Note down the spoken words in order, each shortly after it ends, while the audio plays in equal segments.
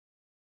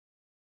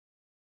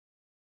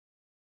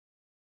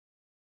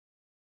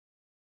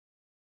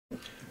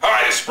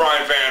Hi, this is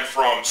Brian Van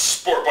from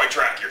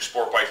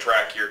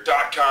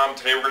sportbiketrackgear.com.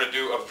 Today we're going to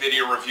do a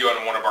video review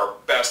on one of our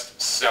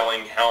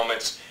best-selling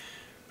helmets.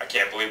 I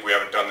can't believe we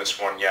haven't done this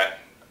one yet.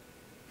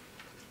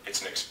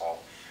 It's Nick's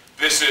fault.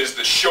 This is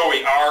the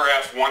Shoei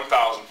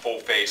RF-1000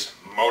 full-face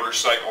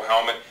motorcycle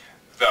helmet.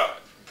 The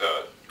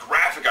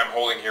graphic I'm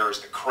holding here is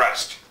the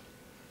crest.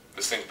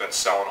 This thing's been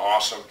selling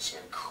awesome. It's an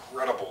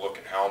incredible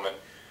looking helmet.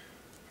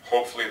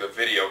 Hopefully the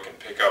video can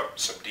pick up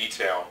some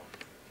detail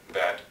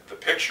that the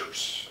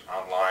pictures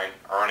online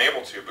are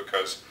unable to,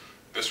 because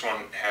this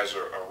one has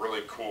a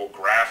really cool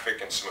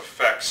graphic and some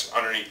effects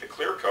underneath the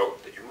clear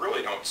coat that you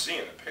really don't see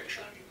in the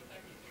picture.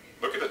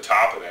 Look at the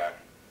top of that.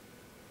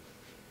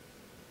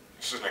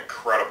 This is an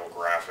incredible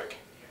graphic.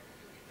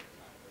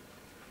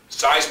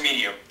 Size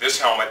medium, this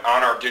helmet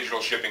on our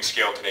digital shipping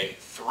scale today,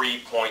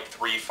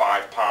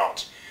 3.35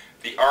 pounds.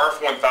 The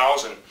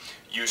RF-1000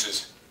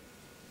 uses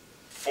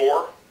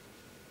 4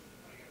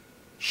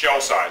 shell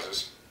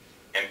sizes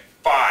and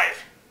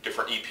 5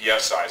 different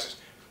EPS sizes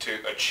to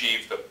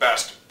achieve the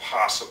best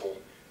possible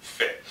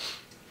fit.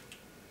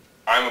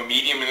 I'm a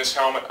medium in this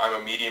helmet. I'm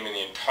a medium in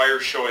the entire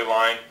Shoei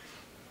line.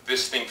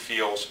 This thing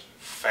feels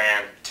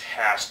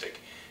fantastic.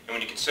 And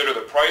when you consider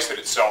the price that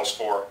it sells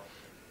for,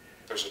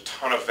 there's a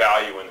ton of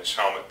value in this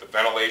helmet. The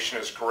ventilation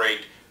is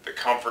great. The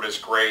comfort is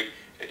great.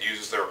 It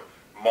uses their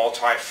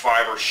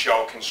multi-fiber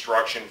shell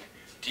construction,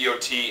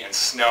 DOT and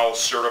Snell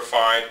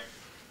certified.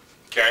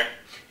 Okay?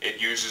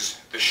 It uses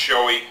the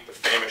Shoei, the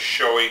famous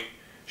Shoei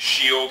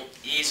shield,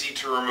 easy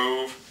to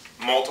remove,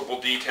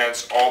 multiple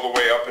detents all the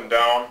way up and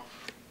down.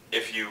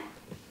 If you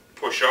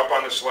push up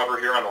on this lever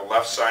here on the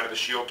left side of the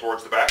shield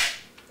towards the back,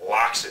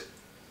 locks it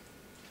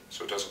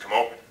so it doesn't come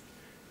open.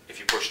 If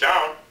you push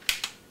down,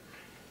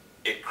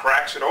 it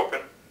cracks it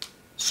open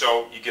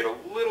so you get a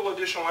little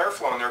additional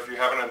airflow in there if you're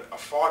having a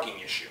fogging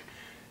issue.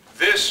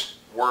 This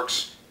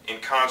works in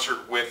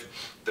concert with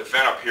the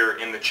vent up here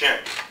in the chin,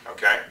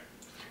 okay?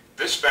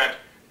 This vent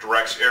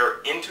directs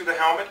air into the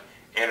helmet,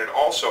 and it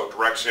also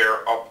directs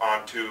air up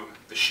onto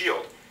the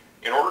shield.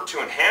 In order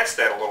to enhance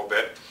that a little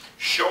bit,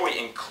 Shoei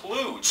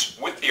includes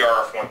with the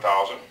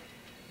RF-1000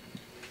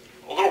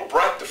 a little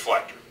breath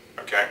deflector,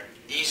 okay?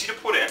 Easy to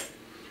put in.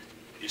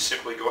 You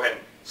simply go ahead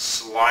and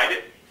slide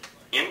it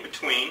in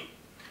between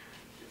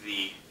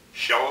the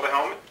shell of the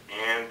helmet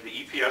and the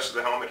EPS of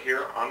the helmet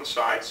here on the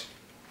sides,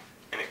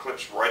 and it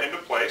clips right into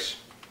place,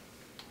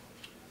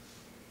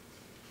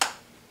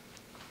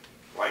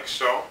 like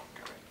so.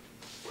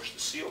 Push the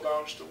seal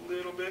down just a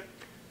little bit.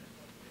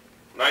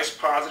 Nice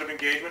positive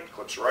engagement,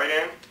 clips right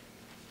in.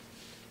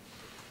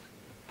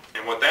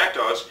 And what that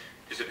does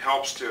is it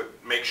helps to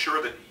make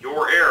sure that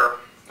your air,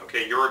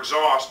 okay, your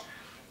exhaust,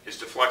 is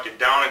deflected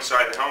down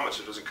inside the helmet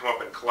so it doesn't come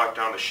up and collect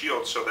on the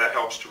shield, so that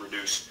helps to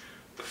reduce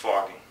the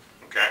fogging,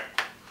 okay?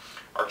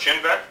 Our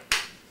chin vent,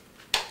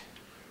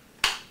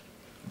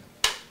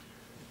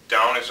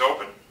 down is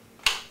open,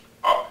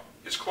 up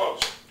is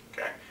closed,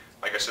 okay?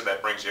 Like I said,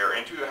 that brings air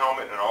into the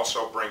helmet and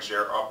also brings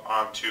air up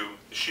onto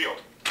the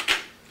shield.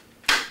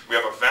 We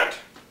have a vent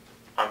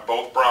on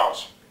both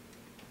brows.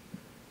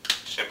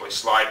 Simply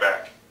slide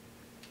back.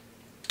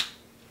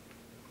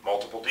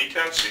 Multiple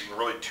detents so you can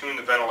really tune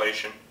the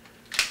ventilation.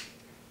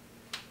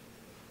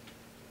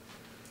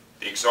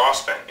 The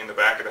exhaust vent in the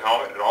back of the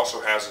helmet, it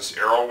also has this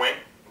arrow wing.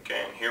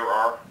 Okay, and here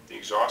are the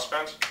exhaust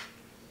vents.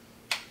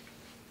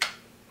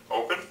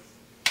 Open,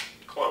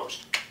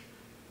 closed.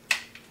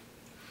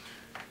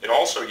 It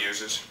also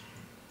uses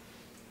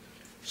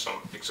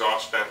some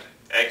exhaust vent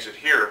exit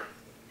here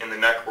in the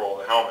neck roll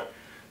of the helmet.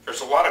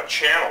 There's a lot of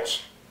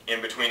channels in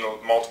between the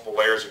multiple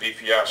layers of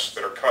EPS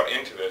that are cut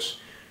into this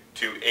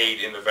to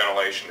aid in the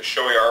ventilation. The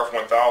Shoei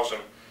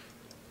RF-1000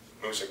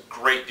 moves a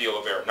great deal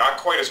of air. Not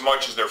quite as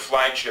much as their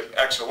flagship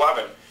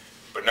X11,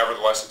 but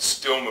nevertheless it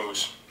still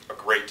moves a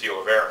great deal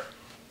of air.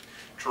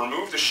 To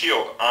remove the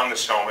shield on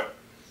this helmet,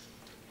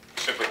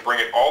 simply bring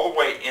it all the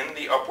way in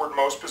the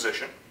upwardmost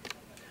position.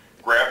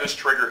 Grab this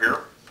trigger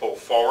here, pull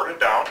forward and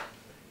down.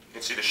 You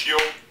can see the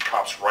shield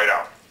pops right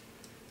out.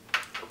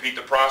 Repeat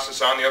the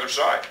process on the other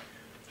side.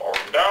 Forward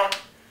and down,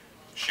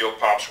 shield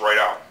pops right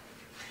out.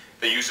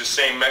 They use the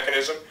same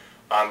mechanism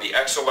on the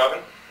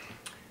X11,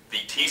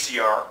 the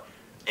TCR,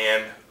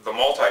 and the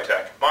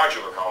Multi-Tech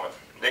modular helmet.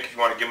 Nick, if you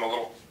want to give them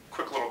a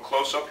quick little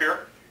close-up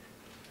here.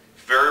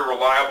 Very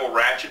reliable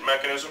ratchet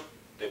mechanism.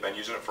 They've been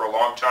using it for a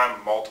long time,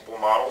 multiple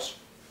models.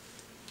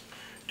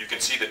 You can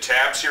see the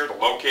tabs here, the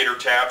locator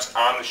tabs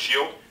on the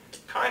shield.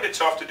 Kind of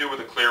tough to do with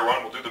a clear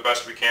one. We'll do the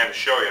best we can to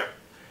show you.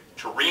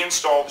 To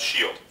reinstall the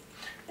shield,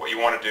 what you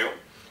want to do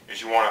is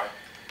you want to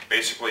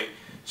basically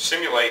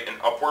simulate an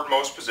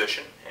upwardmost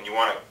position, and you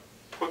want to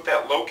put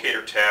that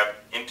locator tab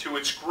into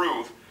its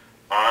groove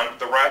on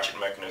the ratchet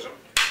mechanism,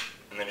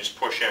 and then just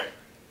push in.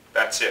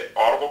 That's it.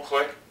 Audible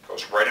click,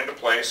 goes right into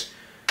place.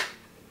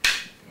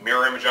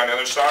 Mirror image on the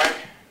other side.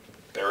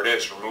 There it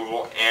is,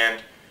 removal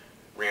and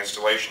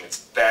reinstallation.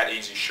 It's that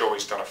easy.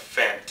 Shoei's done a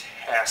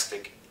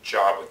fantastic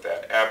job with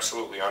that.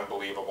 Absolutely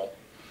unbelievable.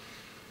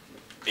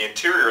 The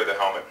interior of the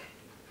helmet,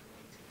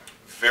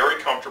 very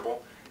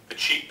comfortable. The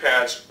cheek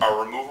pads are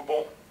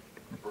removable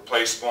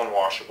replaceable and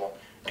washable,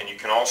 and you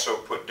can also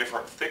put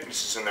different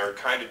thicknesses in there to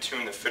kind of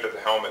tune the fit of the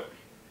helmet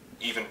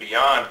even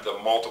beyond the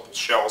multiple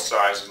shell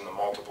sizes and the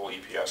multiple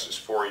EPSs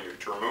for you.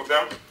 To remove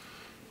them,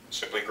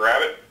 simply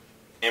grab it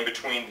in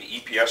between the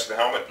EPS of the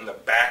helmet and the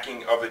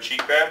backing of the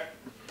cheek pad.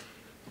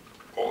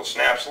 Pull the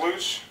snaps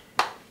loose.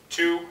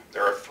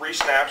 There are 3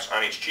 snaps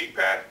on each cheek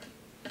pad,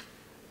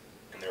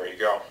 and there you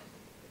go.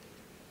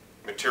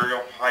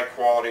 Material, high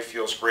quality,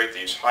 feels great.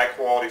 They use high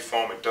quality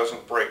foam. It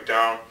doesn't break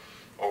down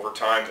over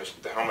time.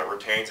 The helmet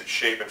retains its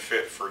shape and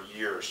fit for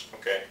years.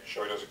 Okay,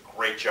 Shoei does a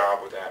great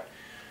job with that.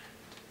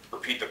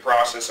 Repeat the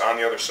process on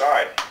the other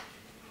side.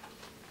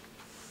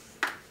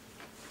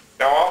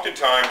 Now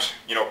oftentimes,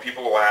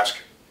 people will ask,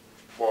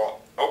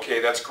 well, okay,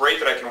 that's great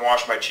that I can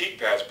wash my cheek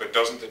pads, but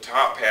doesn't the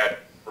top pad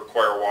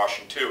require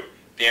washing too?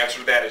 The answer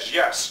to that is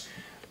yes.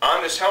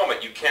 On this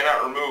helmet, you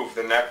cannot remove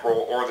the neck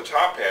roll or the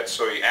top pad,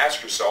 so you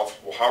ask yourself,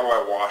 well, how do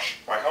I wash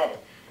my helmet?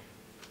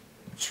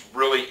 It's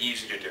really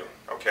easy to do,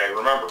 okay?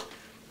 Remember,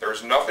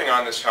 there's nothing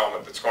on this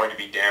helmet that's going to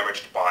be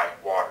damaged by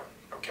water,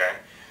 okay?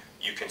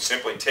 You can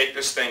simply take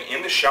this thing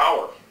in the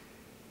shower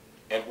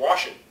and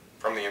wash it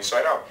from the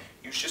inside out.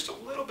 Use just a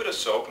little bit of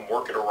soap and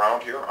work it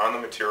around here on the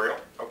material,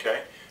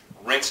 okay?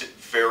 Rinse it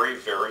very,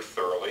 very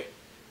thoroughly,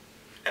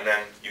 and then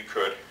you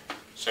could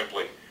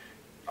simply,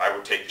 I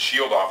would take the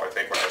shield off, I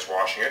think, when I was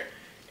washing it,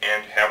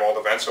 and have all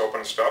the vents open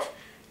and stuff,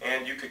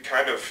 and you could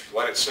kind of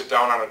let it sit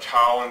down on a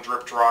towel and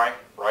drip dry,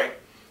 right?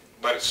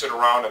 Let it sit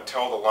around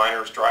until the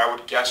liner is dry. I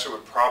would guess it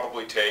would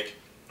probably take,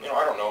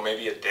 I don't know,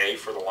 maybe a day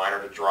for the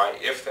liner to dry,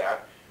 if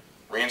that.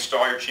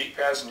 Reinstall your cheek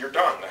pads and you're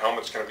done. The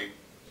helmet's going to be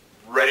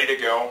ready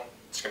to go.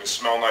 It's going to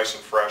smell nice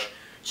and fresh.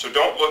 So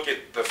don't look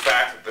at the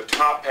fact that the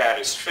top pad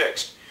is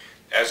fixed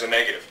as a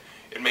negative.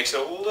 It makes it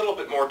a little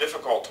bit more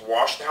difficult to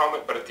wash the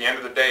helmet, but at the end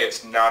of the day,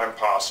 it's not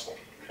impossible.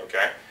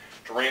 Okay?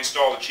 To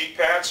reinstall the cheek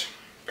pads,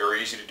 very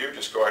easy to do.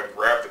 Just go ahead and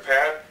grab the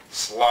pad,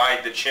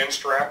 slide the chin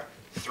strap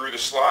through the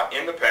slot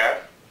in the pad,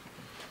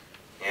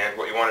 and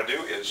what you want to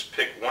do is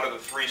pick one of the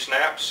 3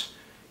 snaps.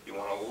 You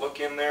want to look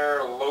in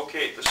there,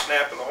 locate the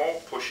snap in the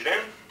hole, push it in,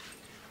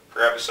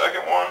 grab the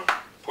second one,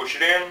 push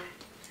it in,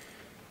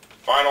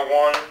 final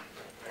one,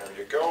 there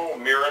you go,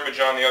 mirror image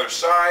on the other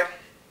side.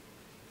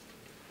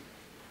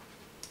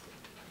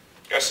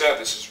 Like I said,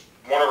 this is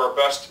one of our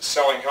best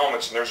selling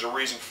helmets, and there's a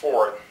reason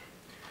for it.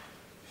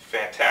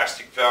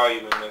 Fantastic value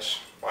in this,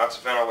 lots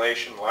of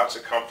ventilation, lots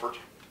of comfort,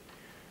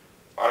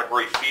 a lot of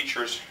great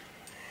features,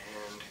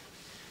 and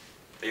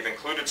they've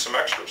included some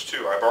extras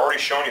too. I've already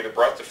shown you the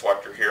breath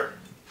deflector here,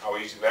 how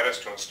easy that is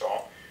to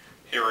install.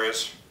 Here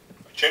is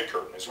a chin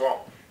curtain as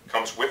well.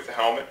 Comes with the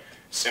helmet.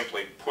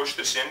 Simply push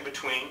this in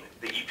between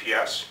the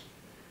EPS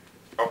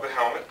of the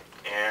helmet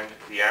and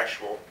the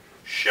actual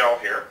shell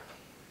here.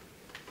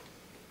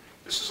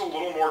 This is a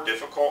little more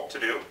difficult to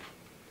do,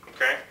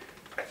 okay?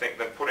 I think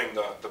than putting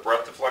the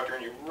breath deflector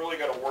in. You really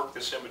got to work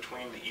this in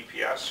between the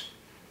EPS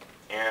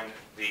and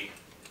the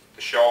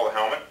shell of the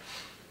helmet.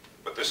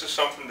 But this is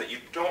something that you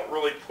don't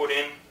really put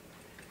in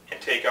and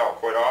take out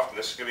quite often.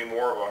 This is going to be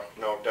more of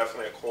a,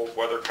 definitely a cold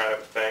weather kind of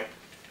a thing.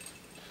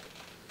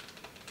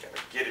 Got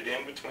to get it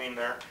in between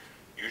there.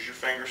 Use your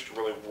fingers to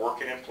really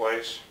work it in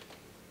place.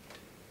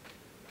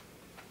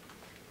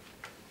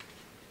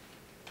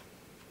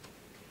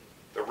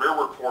 The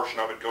rearward portion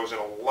of it goes in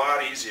a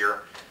lot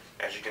easier,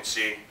 as you can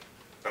see,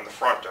 than the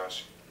front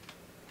does.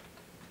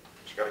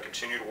 Just got to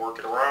continue to work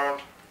it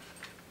around.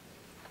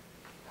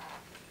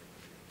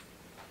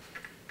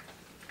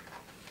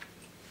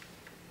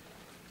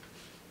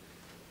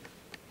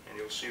 And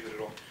you'll see that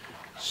it'll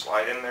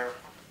slide in there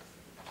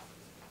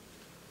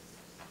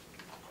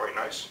quite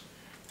nice.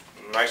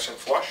 Nice and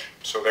flush.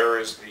 So there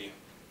is the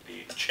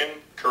chin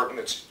curtain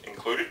that's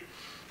included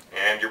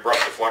and your breath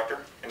deflector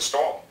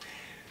installed.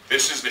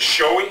 This is the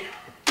Shoei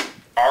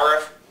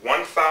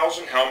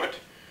RF-1000 helmet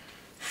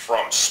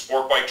from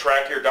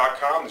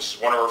sportbiketrackgear.com. This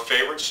is one of our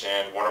favorites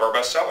and one of our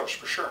best sellers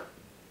for sure.